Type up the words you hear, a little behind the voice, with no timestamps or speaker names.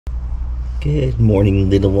Good morning,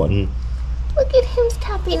 little one. Look at him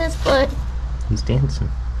tapping his foot. He's dancing.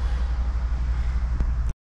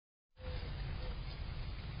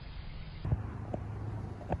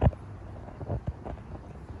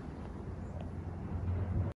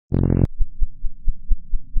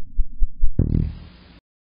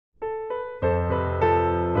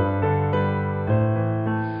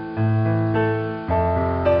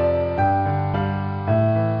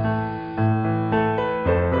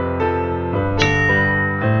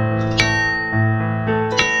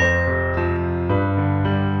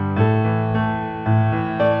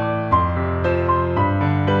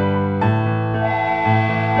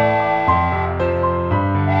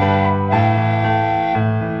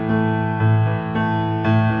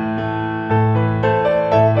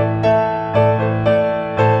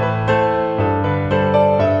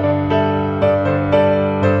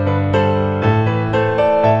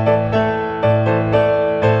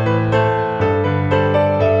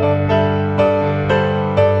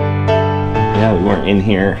 In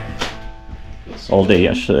here all day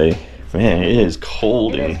yesterday. Man, it is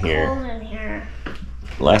cold in here. Cold in here.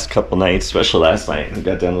 Last couple nights, especially last night, it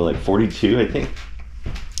got down to like 42, I think.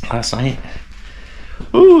 Last night.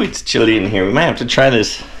 Ooh, it's chilly in here. We might have to try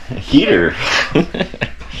this heater.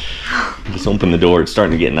 Just open the door. It's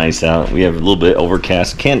starting to get nice out. We have a little bit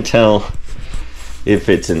overcast. Can't tell if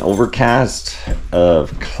it's an overcast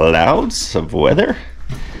of clouds of weather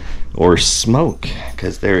or smoke,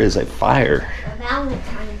 because there is a fire.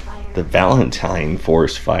 Valentine fire. The Valentine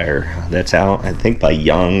forest fire that's out, I think, by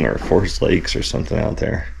Young or Forest Lakes or something out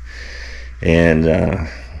there. And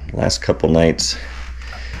last couple nights,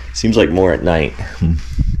 seems like more at night. In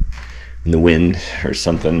the wind or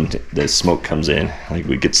something, the smoke comes in. Like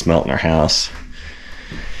we could smell it in our house.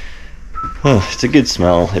 Well, it's a good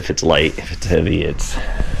smell if it's light. If it's heavy, it's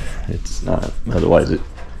not. Otherwise, it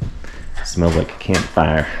smells like a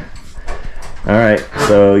campfire. All right,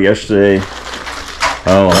 so yesterday.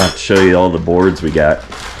 Oh, I'll have to show you all the boards we got.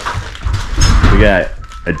 We got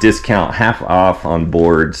a discount, half off on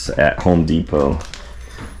boards at Home Depot.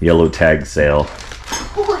 Yellow tag sale.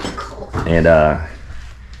 And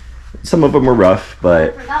some of them were rough,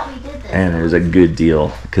 but and it was a good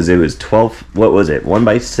deal because it was 12. What was it?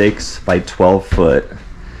 1x6 by 12 foot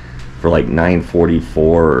for like $9.44,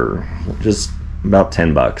 or just about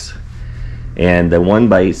 $10. And the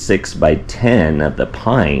 1x6 by 10 of the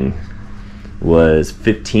pine was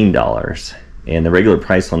 $15, and the regular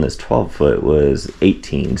price on this 12 foot was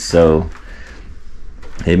 $18. So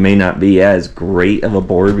it may not be as great of a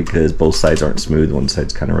board because both sides aren't smooth, one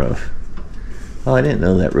side's kind of rough. Oh, I didn't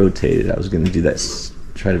know that rotated. I was going to do that,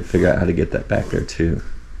 try to figure out how to get that back there too,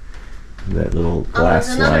 that little glass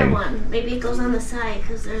there's another line. one. Maybe it goes on the side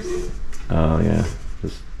because there's. Oh yeah.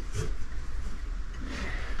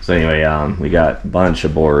 So anyway, we got a bunch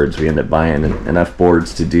of boards. We ended up buying enough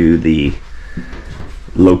boards to do the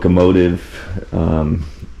locomotive,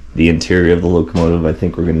 the interior of the locomotive. I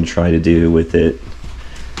think we're going to try to do with it.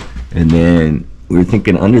 And then we were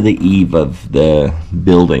thinking under the eave of the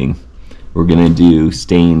building, we're going to do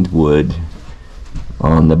stained wood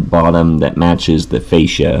on the bottom that matches the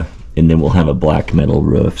fascia, and then we'll have a black metal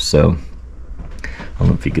roof. So I don't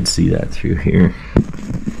know if you could see that through here.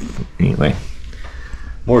 Anyway,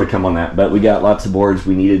 more to come on that, but we got lots of boards.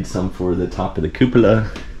 We needed some for the top of the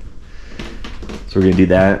cupola, so we're gonna do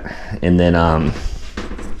that. And then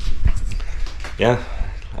yeah,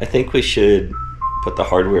 I think we should put the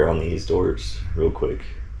hardware on these doors real quick,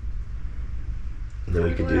 and then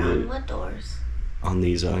we could do on what doors? On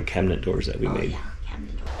these cabinet doors that we made. Yeah,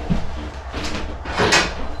 cabinet doors.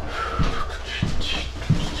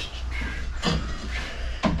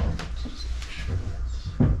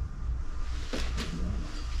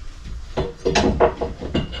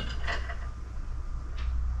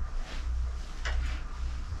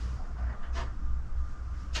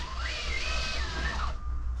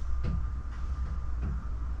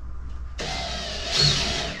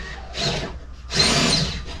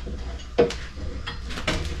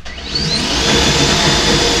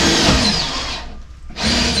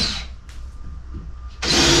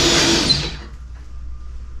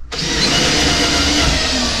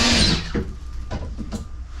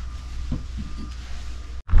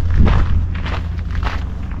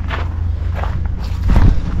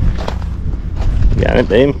 Got it,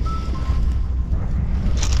 babe?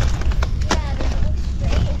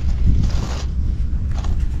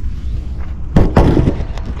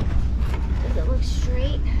 Does it look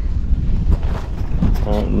straight?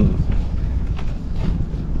 From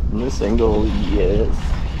this angle, yes.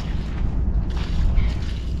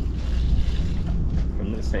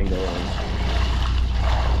 From this angle, yeah,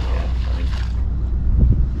 fine.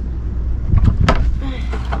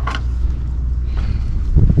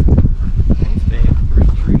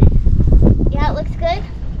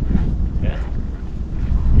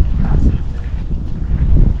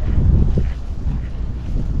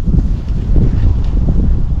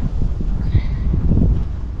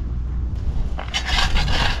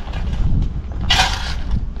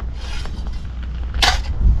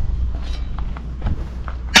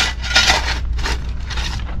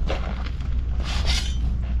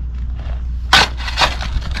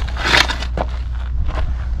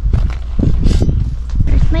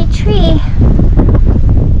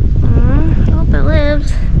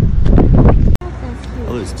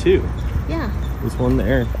 There's one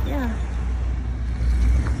there. Yeah.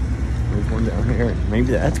 There's one down here. Maybe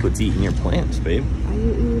that's what's eating your plants, babe. Are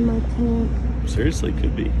you eating my plant? Seriously,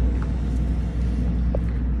 could be.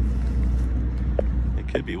 It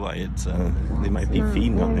could be why it's, they might be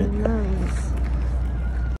feeding on it. Nice.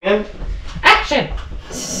 And Action!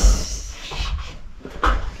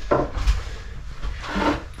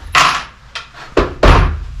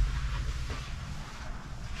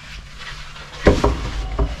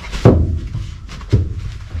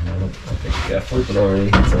 I think you got flipping already.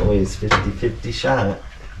 It's always 50-50 shot.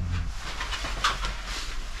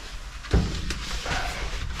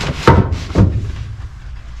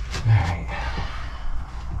 Alright.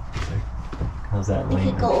 How's that We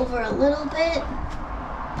lane? could go over a little bit.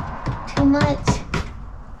 Too much.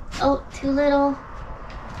 Oh, too little.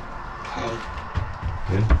 Okay.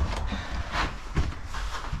 Good.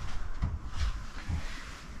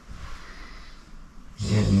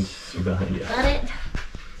 And you're behind you. Got it?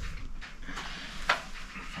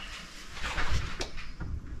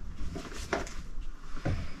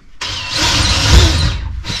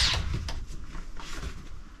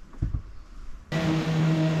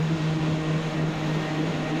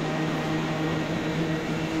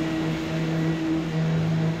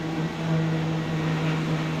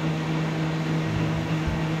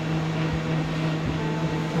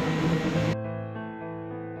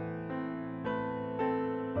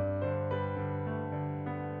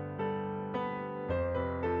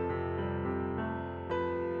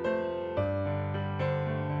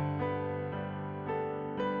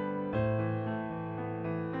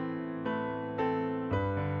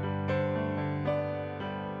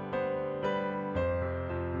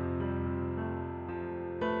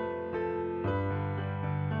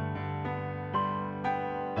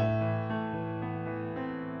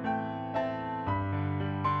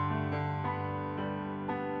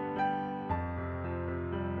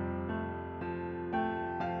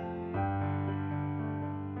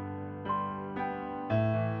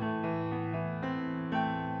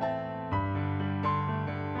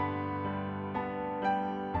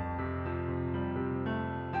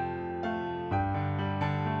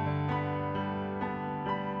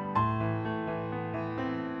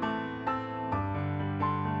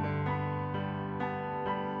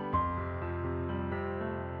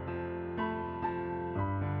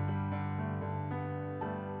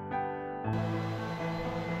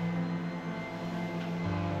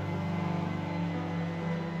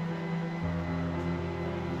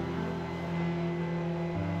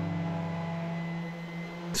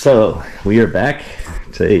 So we are back.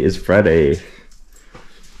 Today is Friday.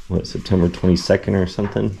 What, September 22nd or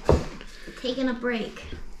something? Taking a break.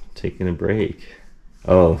 Taking a break.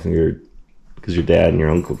 Oh, because your dad and your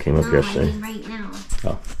uncle came up No, yesterday. I mean right now.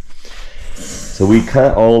 Oh. So we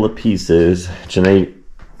cut all the pieces. Janee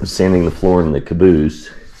was sanding the floor in the Caboose.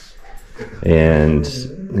 And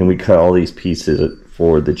then we cut all these pieces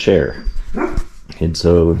for the chair.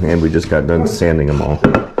 And we just got done sanding them all.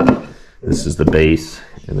 This is the base,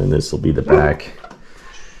 and then this will be the back.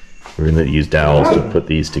 We're going to use dowels to put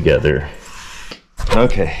these together.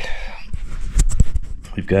 Okay.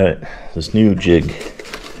 We've got this new jig.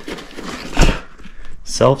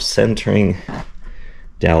 Self-centering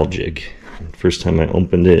dowel jig. First time I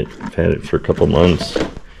opened it, I've had it for a couple months.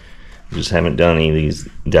 Just haven't done any of these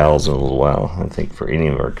dowels in a little while, I think, for any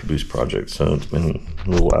of our Caboose projects, so it's been a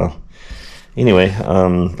little while. Anyway,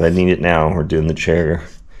 but I need it now. We're doing the chair.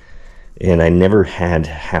 And I never had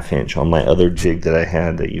half-inch on my other jig that I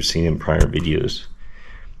had that you've seen in prior videos.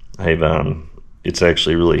 It's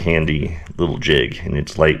actually a really handy little jig, and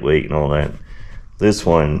it's lightweight and all that. This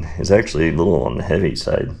one is actually a little on the heavy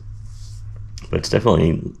side, but it's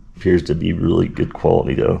definitely appears to be really good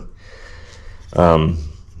quality though. But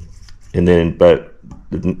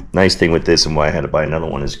the nice thing with this and why I had to buy another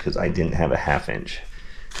one is because I didn't have a half-inch.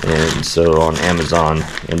 And so on Amazon,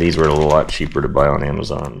 and these were a lot cheaper to buy on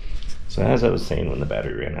Amazon. So as I was saying when the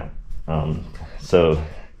battery ran out, so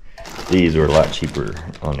these were a lot cheaper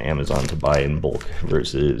on Amazon to buy in bulk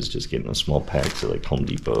versus just getting a small packs at like Home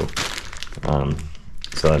Depot.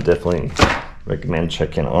 So I definitely recommend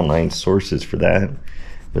checking online sources for that.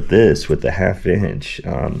 But this with the half-inch,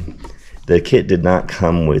 the kit did not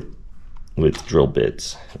come with drill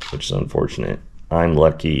bits, which is unfortunate. I'm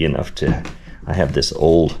lucky enough I have this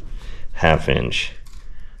old half-inch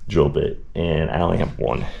drill bit, and I only have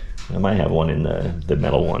one. I might have one in the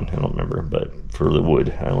metal one, I don't remember, but for the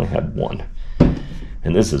wood, I only had one.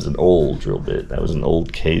 And this is an old drill bit. That was an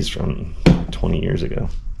old case from 20 years ago.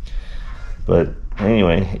 But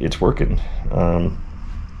anyway, it's working. And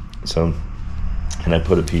I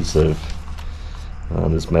put a piece of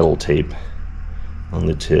this metal tape on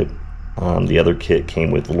the tip. The other kit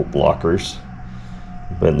came with little blockers,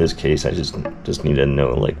 but in this case I just need to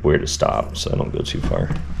know like where to stop so I don't go too far.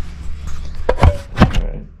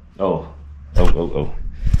 Alright. Oh.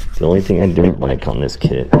 The only thing I didn't like on this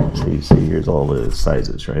kit, so you see here's all the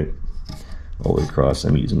sizes, right? All the way across.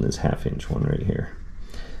 I'm using this 1/2 inch one right here.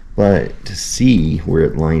 But to see where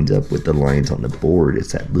it lines up with the lines on the board,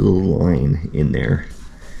 it's that little line in there.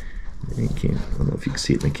 I don't know if you can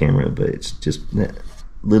see it in the camera, but it's just that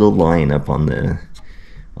little line up on the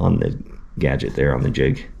gadget there, on the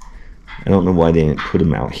jig. I don't know why they didn't put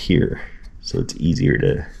them out here, so it's easier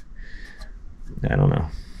to, I don't know.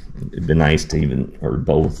 It'd be nice to even, or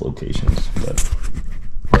both locations, but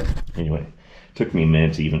anyway, it took me a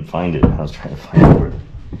minute to even find it. I was trying to find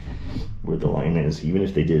where the line is. Even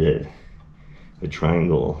if they did a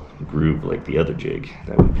triangle groove like the other jig,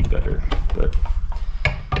 that would be better. But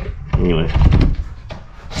anyway.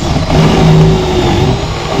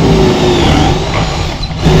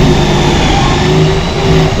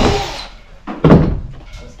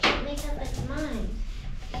 Just can't make up its mind.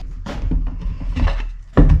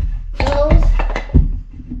 Those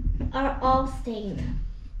are all stained.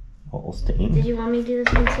 All stained? Did you want me to do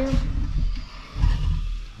this one too?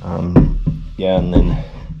 Yeah, and then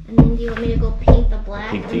do you want me to go paint the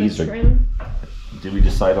black think and these the are, trim? did we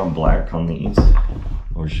decide on black on these?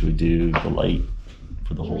 Or should we do the light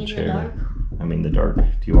for the You whole mean the chair? dark? I mean the dark. Do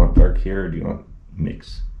you want dark here or do you want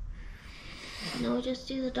mix? No, just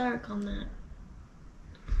do the dark on that.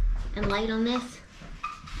 And light on this.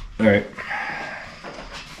 Alright.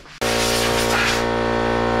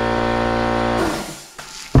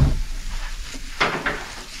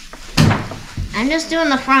 I'm just doing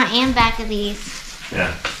the front and back of these.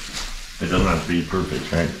 Yeah. It doesn't have to be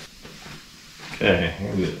perfect, right? Okay,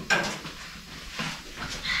 here we go.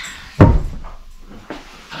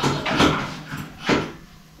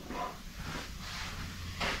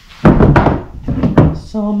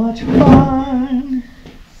 So much fun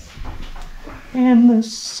in the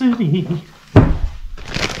city.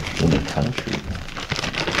 In the country.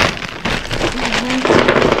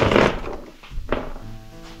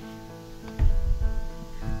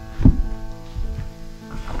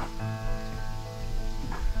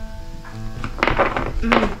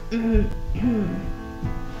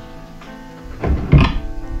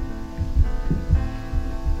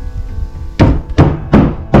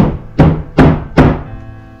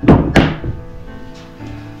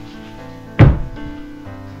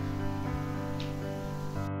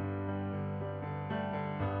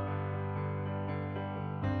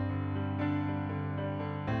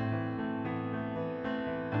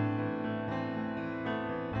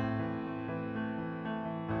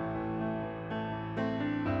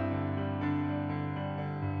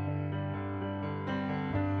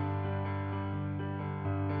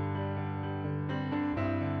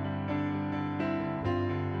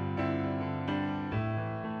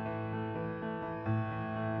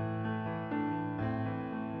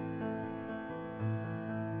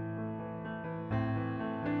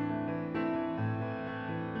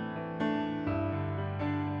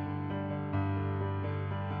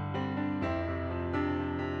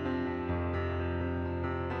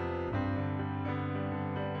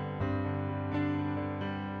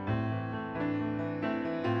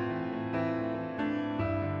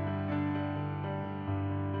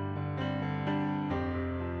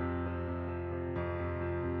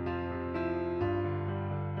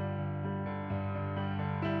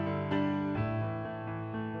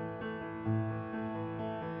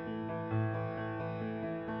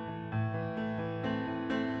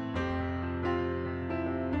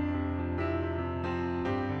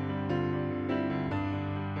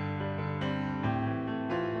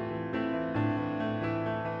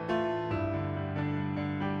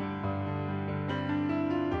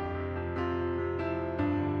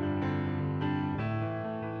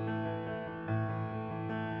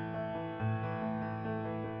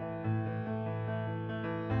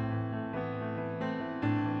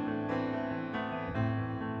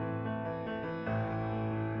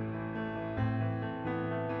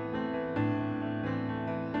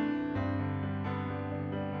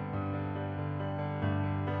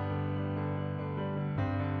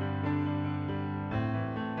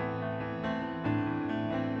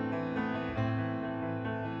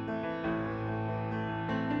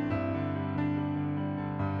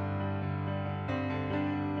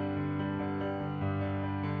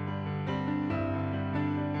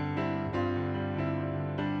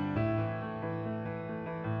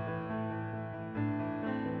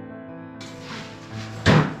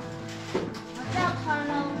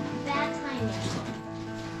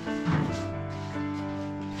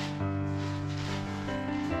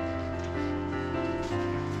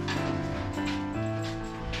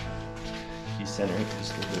 center it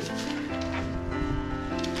just a little bit.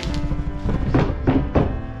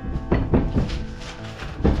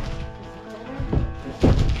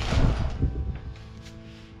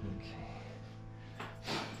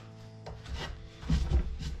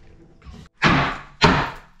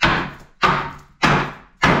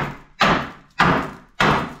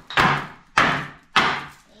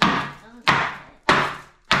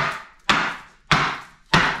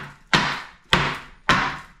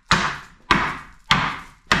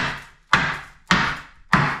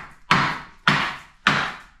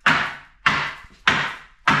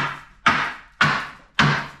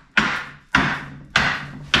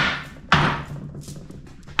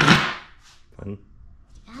 Fun.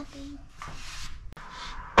 Happy.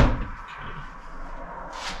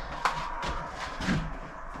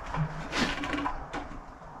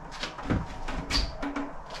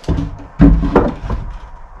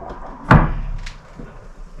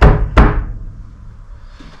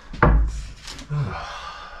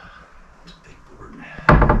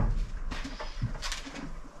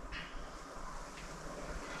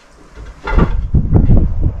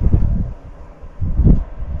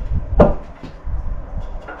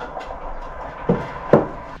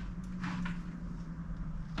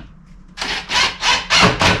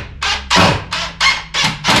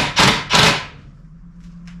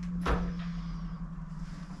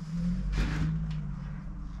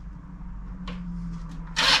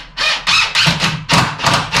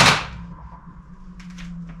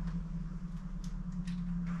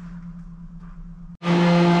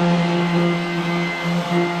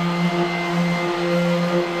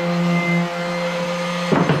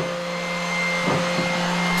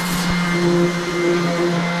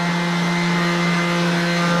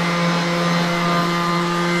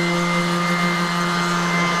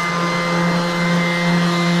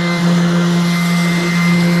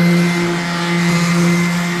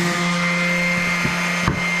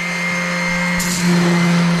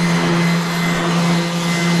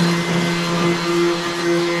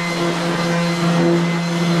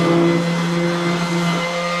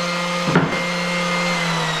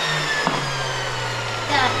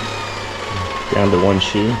 Down to one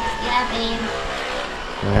shoe. Yeah, babe.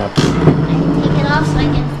 What happened? I can take it off so I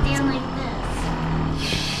can stand like this.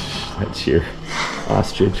 That's your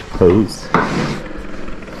ostrich pose.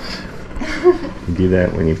 You do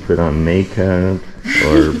that when you put on makeup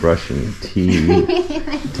or brushing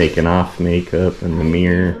teeth, taking off makeup in the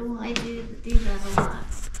mirror. I do that a lot.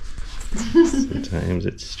 Sometimes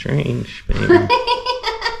it's strange, baby.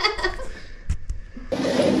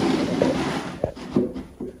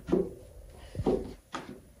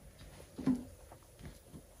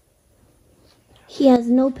 He has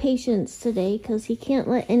no patience today because he can't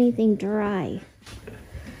let anything dry.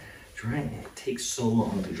 Drying, it takes so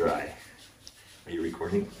long to dry. Are you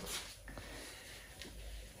recording?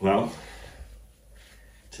 Well,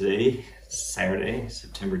 today, Saturday,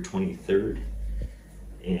 September 23rd,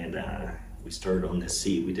 and we started on this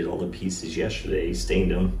seat. We did all the pieces yesterday,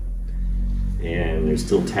 stained them, and they're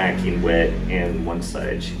still tacking wet, and one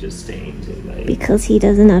side she just stained. And Because he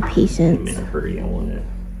doesn't have I'm patience. in a hurry, I want to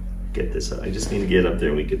get this up. I just need to get it up there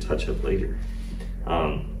and we could touch up later.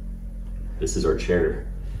 This is our chair.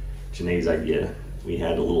 Janee's idea. We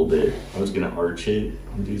had a little bit, I was gonna arch it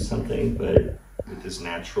and do something, but with this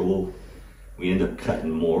natural, we end up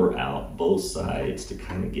cutting more out both sides to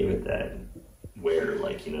kind of give it that wear,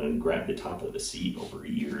 like, you know, and grab the top of the seat over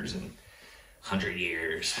years and 100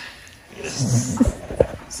 years, you know.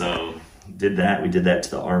 So did that. We did that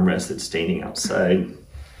to the armrest that's staining outside.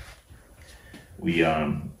 We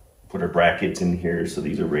put our brackets in here, so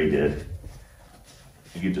these are rated.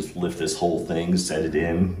 You could just lift this whole thing, set it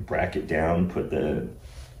in, bracket down, put the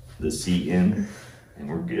seat in, and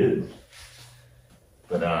we're good.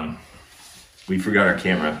 But we forgot our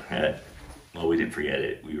camera well, we didn't forget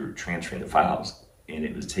it. We were transferring the files, and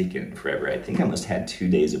it was taking forever. I think I must have had 2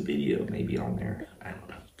 days of video maybe on there. I don't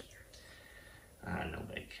know.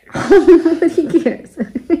 Nobody cares. Nobody cares.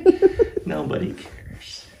 Nobody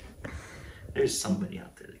cares. There's somebody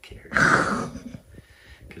out there that cares.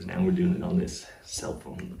 Because now we're doing it on this cell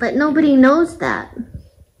phone. But nobody knows that.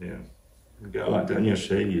 Yeah. We got a lot done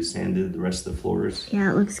yesterday. You sanded the rest of the floors.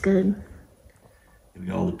 Yeah, it looks good. We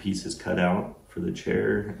got all the pieces cut out for the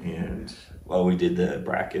chair. And while we did the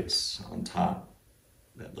brackets on top,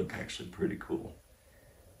 that look actually pretty cool.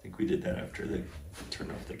 I think we did that after they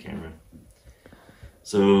turned off the camera.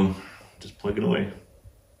 So, just plug it away.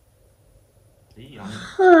 It's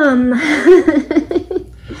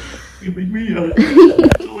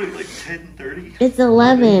only like 10:30. It's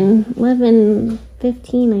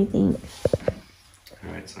 11:15, I think.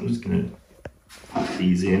 All right, so I'm just gonna Pop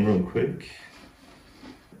these in real quick.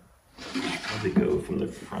 How they go from the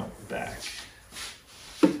front back.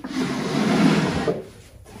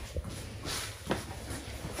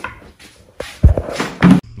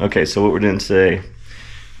 Okay, so what we're doing today,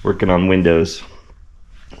 working on windows.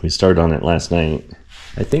 We started on it last night.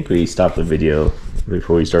 I think we stopped the video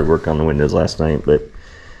before we started working on the windows last night, but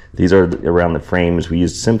these are around the frames. We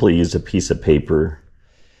simply used a piece of paper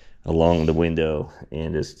along the window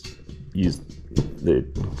and just used the,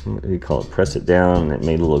 what do you call it, press it down, and it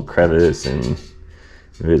made a little crevice, and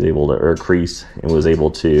it was able to, or crease, and was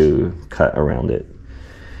able to cut around it.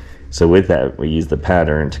 So with that, we used the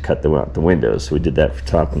pattern to cut the windows. So we did that for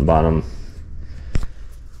top and bottom,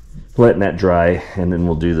 letting that dry, and then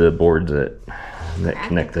we'll do the boards that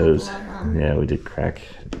connect those. Yeah, we did crack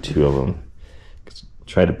 2 of them.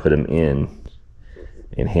 Try to put them in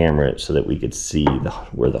and hammer it so that we could see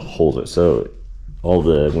where the holes are. So all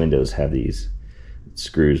the windows have these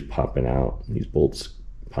screws popping out, these bolts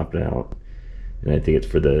popping out, and I think it's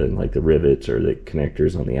for the the rivets or the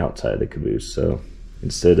connectors on the outside of the caboose. So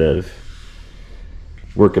instead of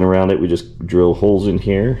working around it, we just drill holes in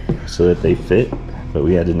here so that they fit, but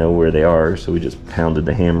we had to know where they are, so we just pounded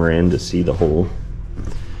the hammer in to see the hole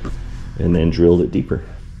and then drilled it deeper.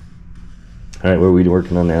 All right, what are we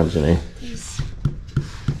working on now, Janee?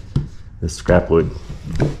 This scrap wood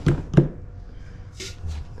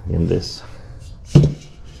and this.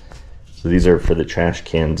 So these are for the trash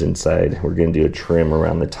cans inside. We're going to do a trim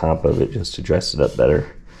around the top of it just to dress it up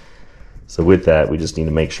better. So with that, we just need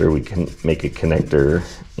to make sure we can make a connector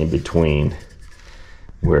in between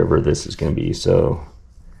wherever this is going to be. So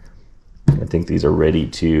I think these are ready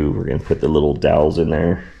to, we're going to put the little dowels in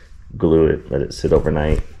there, glue it, let it sit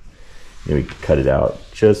overnight, and we can cut it out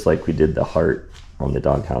just like we did the heart on the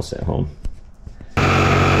doghouse at home.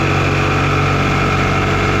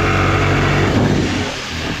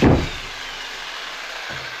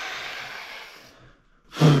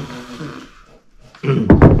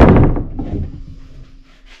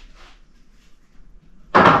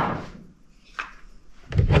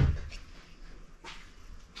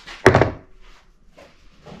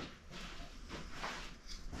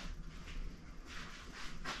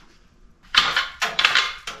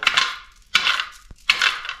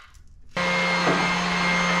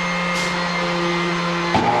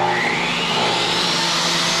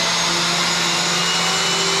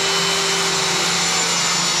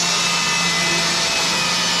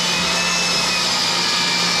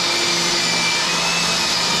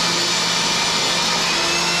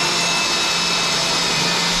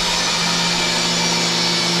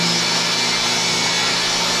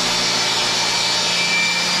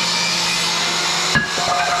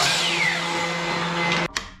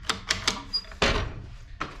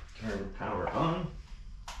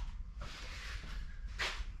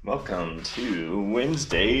 Welcome to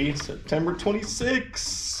Wednesday, September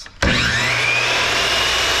 26th.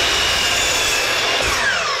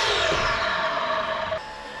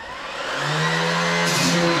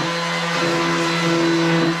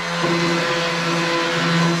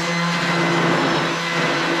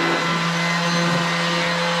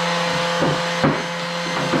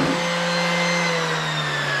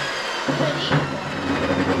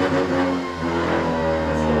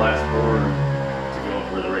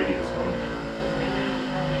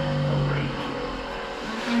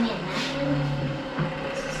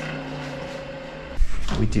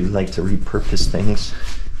 We do like to repurpose things.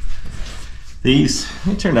 These,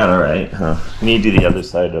 they turned out alright, huh? You need to do the other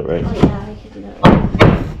side though, right? Oh yeah, I could do that.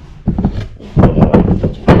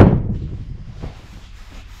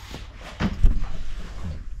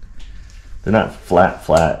 They're not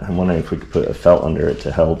flat. I'm wondering if we could put a felt under it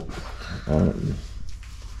to help. Or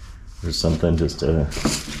something just to,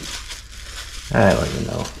 I don't even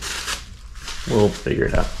know. We'll figure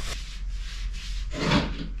it out.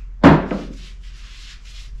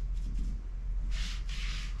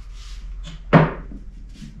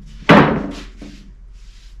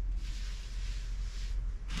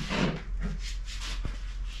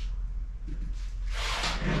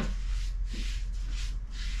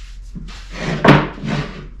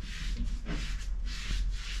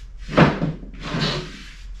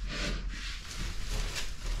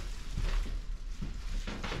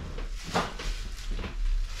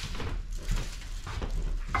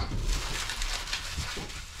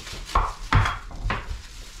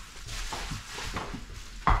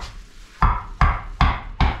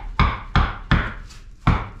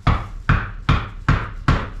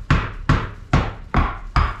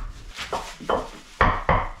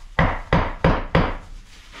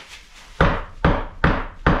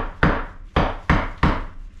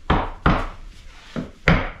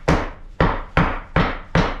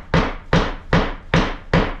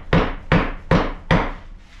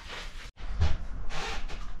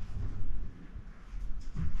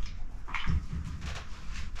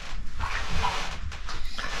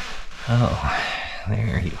 Oh,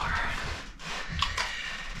 there you are.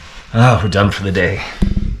 Oh, we're done for the day.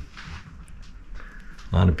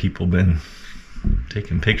 A lot of people been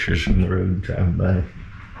taking pictures from the road driving by.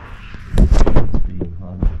 A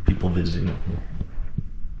lot of people visiting up here.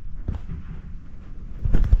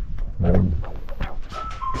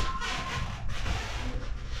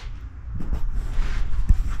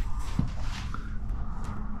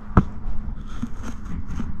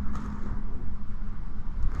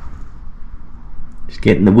 Just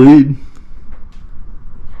getting the wood.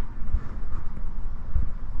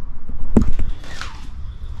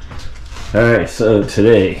 Alright, so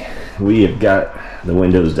today we have got the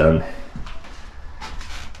windows done,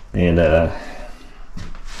 and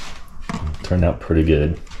turned out pretty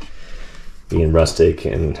good, being rustic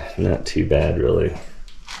and not too bad really.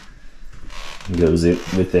 Goes it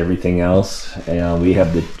with everything else. And we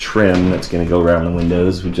have the trim that's going to go around the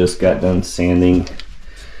windows. We just got done sanding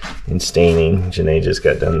and staining. Janee just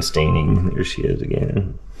got done staining. There she is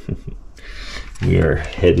again. We are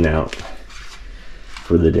heading out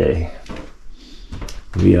for the day.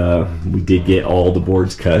 We did get all the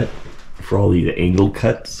boards cut for all the angle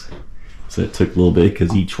cuts, so it took a little bit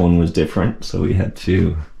because each one was different, so we had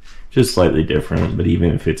to just slightly different, but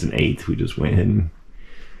even if it's an eighth, we just went ahead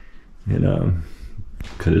and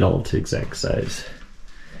cut it all to exact size.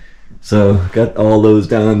 So got all those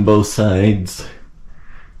down both sides,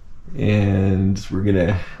 and we're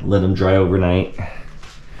gonna let them dry overnight,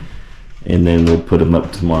 and then we'll put them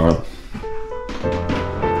up tomorrow.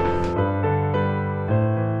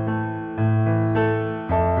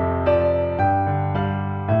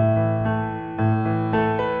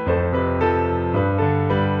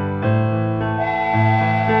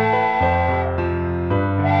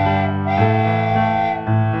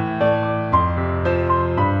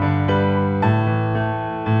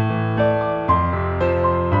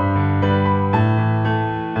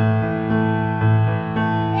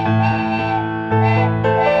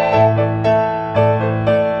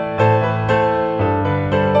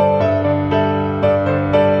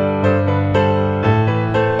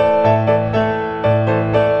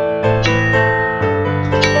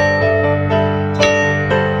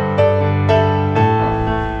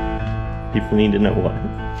 People need to know what?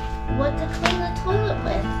 What to clean the toilet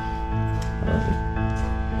with.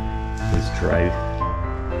 This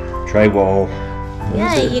drywall.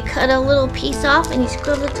 Yeah, you cut a little piece off and you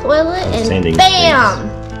scrub the toilet and Sanding bam!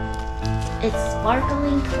 It's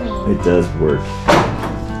sparkling clean. It does work.